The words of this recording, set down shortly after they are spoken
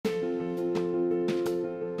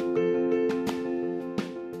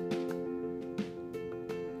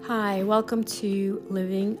Hi, welcome to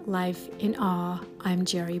Living Life in Awe. I'm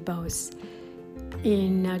Jerry Bose.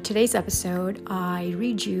 In today's episode, I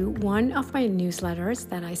read you one of my newsletters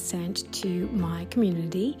that I sent to my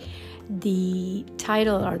community. The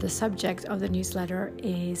title or the subject of the newsletter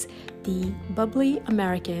is The Bubbly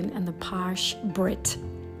American and the Posh Brit.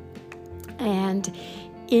 And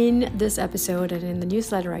in this episode and in the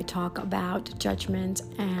newsletter, I talk about judgment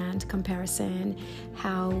and comparison,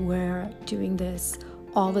 how we're doing this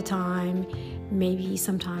all the time. Maybe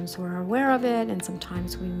sometimes we're aware of it and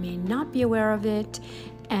sometimes we may not be aware of it,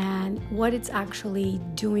 and what it's actually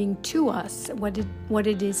doing to us, what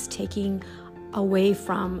it is taking away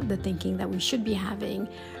from the thinking that we should be having,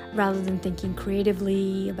 rather than thinking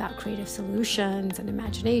creatively about creative solutions and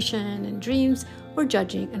imagination and dreams. We're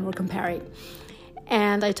judging and we're comparing.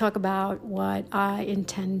 And I talk about what I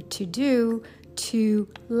intend to do to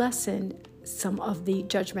lessen some of the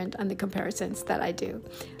judgment and the comparisons that I do.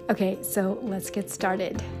 Okay, so let's get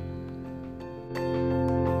started.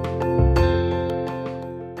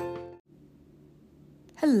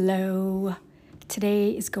 Hello. Today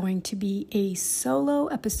is going to be a solo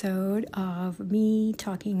episode of me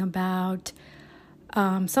talking about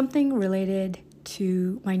something related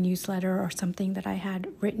to my newsletter or something that I had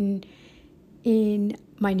written in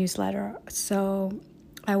my newsletter. So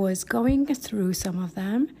I was going through some of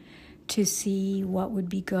them to see what would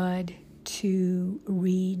be good to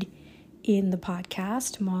read in the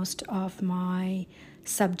podcast. Most of my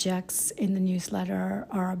subjects in the newsletter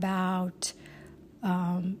are about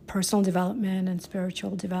personal development and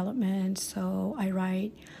spiritual development. So I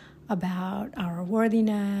write about our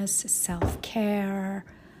worthiness, self-care,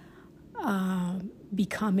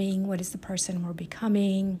 becoming, what is the person we're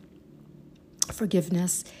becoming,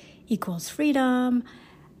 forgiveness equals freedom.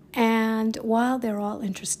 And while they're all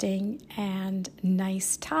interesting and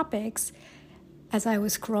nice topics, as I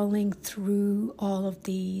was scrolling through all of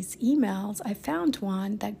these emails, I found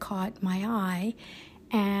one that caught my eye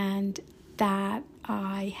and that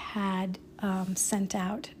I had sent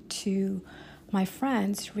out to my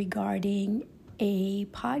friends regarding a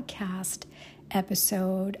podcast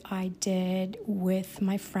episode I did with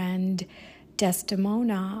my friend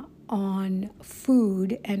Desdemona on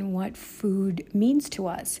food and what food means to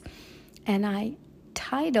us. And I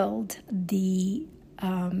titled the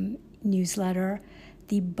newsletter,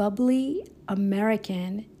 The Bubbly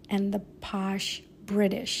American and the Posh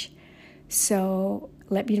British. So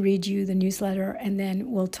let me read you the newsletter and then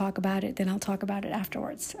we'll talk about it. Then I'll talk about it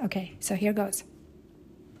afterwards. Okay, so here goes.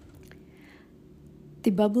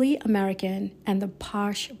 The Bubbly American and the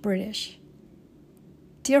Posh British.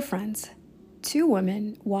 Dear friends, two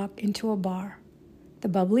women walk into a bar, the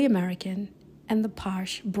bubbly American and the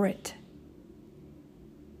posh Brit.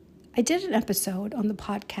 I did an episode on the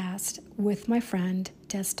podcast with my friend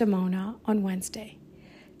Desdemona on Wednesday.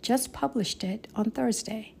 Just published it on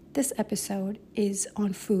Thursday. This episode is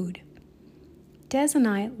on food. Des and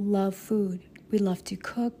I love food. We love to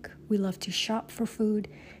cook, we love to shop for food,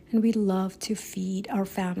 and we love to feed our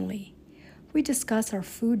family. We discuss our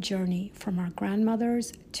food journey from our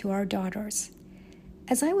grandmothers to our daughters.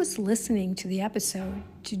 As I was listening to the episode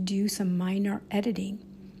to do some minor editing,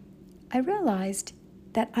 I realized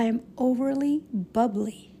that I am overly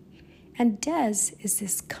bubbly, and Des is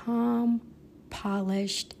this calm,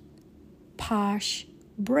 polished, posh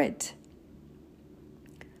Brit.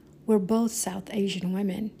 We're both South Asian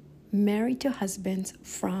women, married to husbands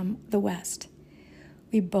from the West.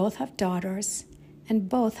 We both have daughters, and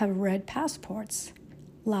both have red passports.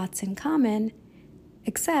 Lots in common,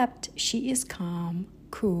 except she is calm,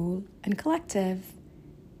 cool, and collective.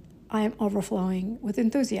 I am overflowing with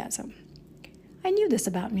enthusiasm. I knew this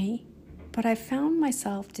about me, but I found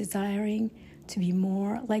myself desiring to be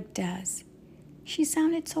more like Des. She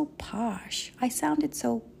sounded so posh, I sounded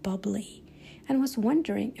so bubbly, and was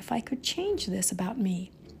wondering if I could change this about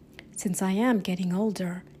me. Since I am getting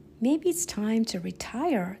older, maybe it's time to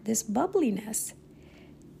retire this bubbliness.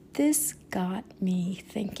 This got me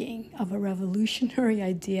thinking of a revolutionary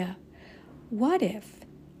idea. What if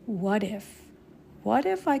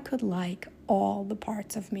I could like all the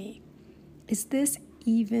parts of me? Is this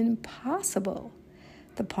even possible?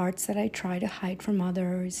 The parts that I try to hide from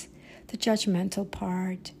others, the judgmental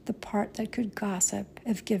part, the part that could gossip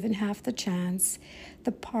if given half the chance,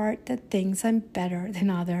 the part that thinks I'm better than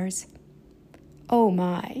others. Oh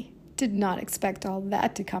my, did not expect all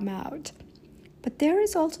that to come out. But there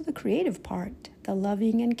is also the creative part, the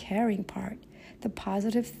loving and caring part, the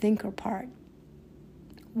positive thinker part.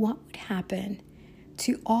 What would happen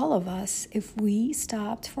to all of us if we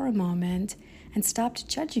stopped for a moment and stopped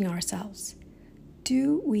judging ourselves?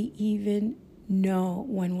 Do we even know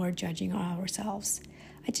when we're judging ourselves.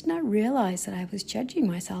 I did not realize that I was judging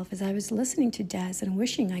myself as I was listening to Des and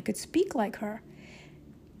wishing I could speak like her.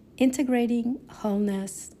 Integrating,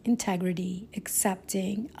 wholeness, integrity,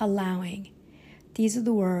 accepting, allowing. These are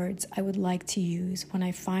the words I would like to use when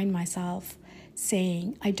I find myself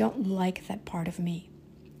saying, I don't like that part of me.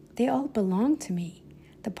 They all belong to me.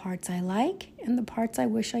 The parts I like and the parts I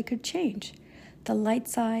wish I could change. The light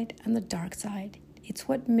side and the dark side. It's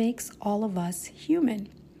what makes all of us human.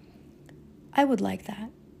 I would like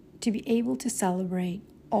that, to be able to celebrate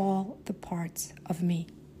all the parts of me.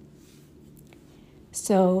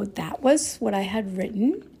 So that was what I had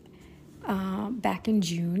written back in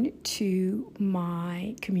June to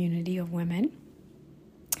my community of women.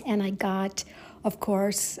 And I got, of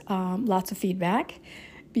course, lots of feedback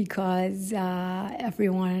because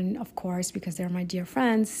everyone, of course, because they're my dear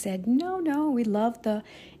friends, said, no, we love the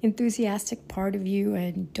enthusiastic part of you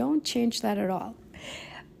and don't change that at all.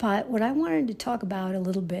 But what I wanted to talk about a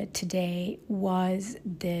little bit today was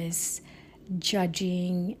this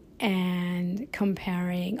judging and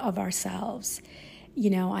comparing of ourselves. You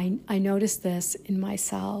know, I noticed this in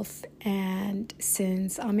myself, and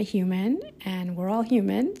since I'm a human and we're all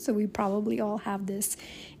human, so we probably all have this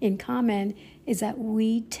in common, is that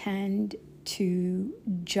we tend to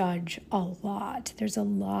judge a lot. There's a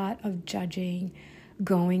lot of judging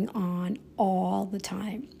going on all the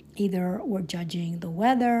time. Either we're judging the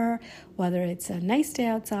weather, whether it's a nice day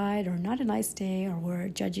outside or not a nice day, or we're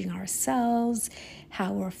judging ourselves,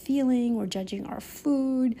 how we're feeling, we're judging our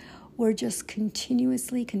food. We're just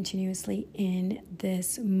continuously in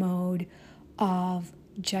this mode of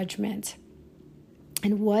judgment.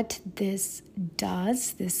 And what this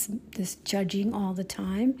does, this judging all the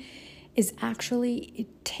time, is actually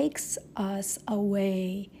it takes us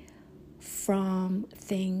away from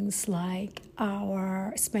things like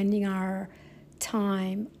spending our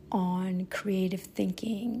time on creative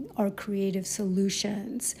thinking or creative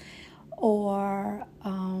solutions or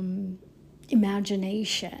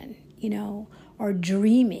imagination, or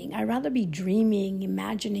dreaming. I'd rather be dreaming,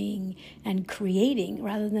 imagining, and creating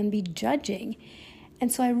rather than be judging.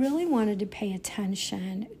 And so I really wanted to pay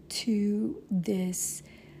attention to this,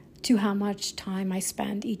 to how much time I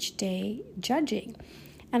spend each day judging.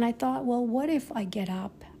 And I thought, well, what if I get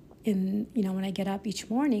up when I get up each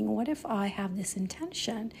morning, what if I have this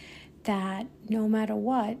intention that no matter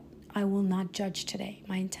what, I will not judge today.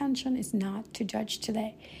 My intention is not to judge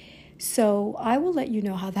today. So I will let you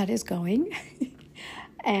know how that is going.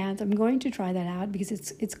 And I'm going to try that out because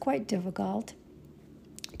it's quite difficult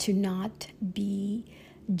to not be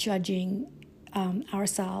judging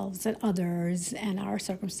ourselves and others and our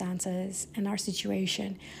circumstances and our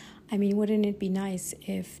situation. I mean, wouldn't it be nice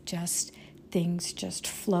if things just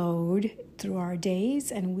flowed through our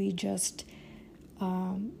days and we just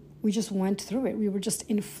went through it. We were just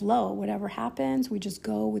in flow. Whatever happens, we just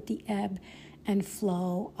go with the ebb and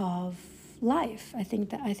flow of life. I think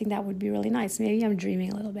that would be really nice. Maybe I'm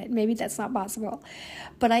dreaming a little bit. Maybe that's not possible.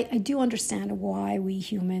 But I do understand why we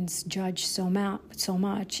humans judge so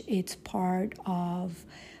much. It's part of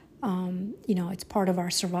it's part of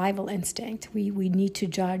our survival instinct. We need to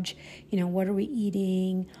judge, what are we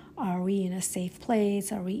eating? Are we in a safe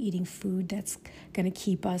place? Are we eating food that's going to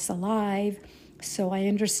keep us alive? So I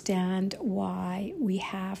understand why we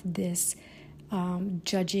have this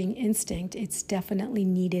judging instinct. It's definitely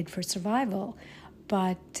needed for survival.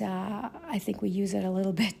 But I think we use it a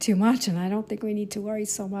little bit too much, and I don't think we need to worry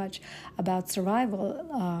so much about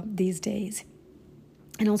survival these days.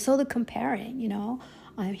 And also the comparing,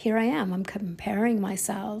 here I am. I'm comparing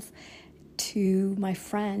myself to my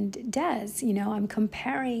friend Des. I'm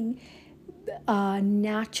comparing my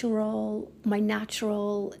natural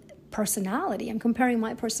personality. I'm comparing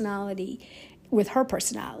my personality with her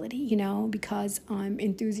personality, because I'm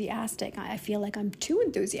enthusiastic. I feel like I'm too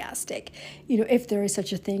enthusiastic, if there is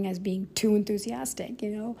such a thing as being too enthusiastic,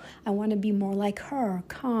 I want to be more like her,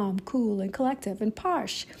 calm, cool, and collective and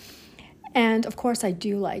posh. And of course, I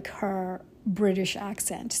do like her British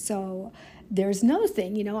accent. So there's another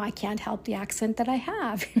thing, I can't help the accent that I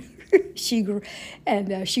have. She grew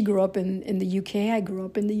up in the UK. I grew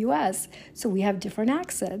up in the US. So we have different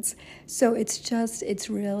accents. So it's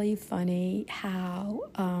really funny how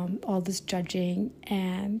all this judging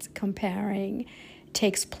and comparing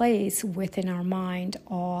takes place within our mind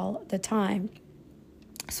all the time.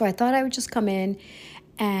 So I thought I would just come in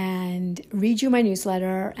and read you my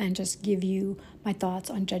newsletter and just give you my thoughts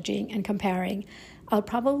on judging and comparing. I'll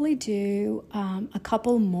probably do a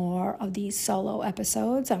couple more of these solo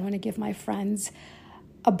episodes. I want to give my friends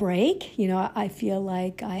a break. I feel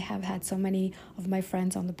like I have had so many of my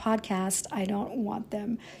friends on the podcast. I don't want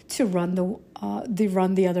them to run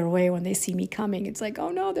the other way when they see me coming. It's like, oh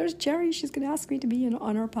no, there's Jerry. She's going to ask me to be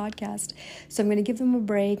on our podcast. So I'm going to give them a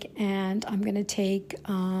break, and I'm going to take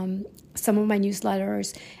some of my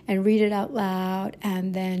newsletters and read it out loud,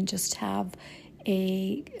 and then just have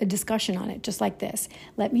a discussion on it, just like this.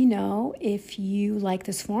 Let me know if you like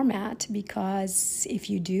this format, because if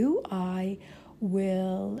you do, I'll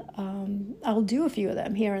do a few of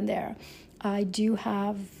them here and there. I do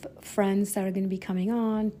have friends that are going to be coming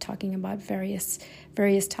on talking about various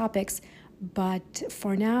topics, but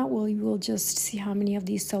for now we'll just see how many of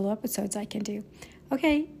these solo episodes I can do.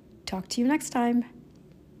 Okay, talk to you next time.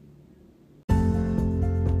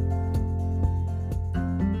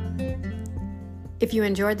 If you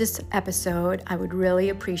enjoyed this episode, I would really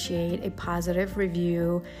appreciate a positive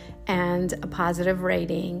review and a positive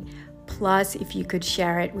rating. Plus, if you could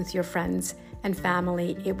share it with your friends and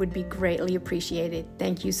family, it would be greatly appreciated.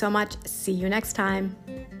 Thank you so much. See you next time.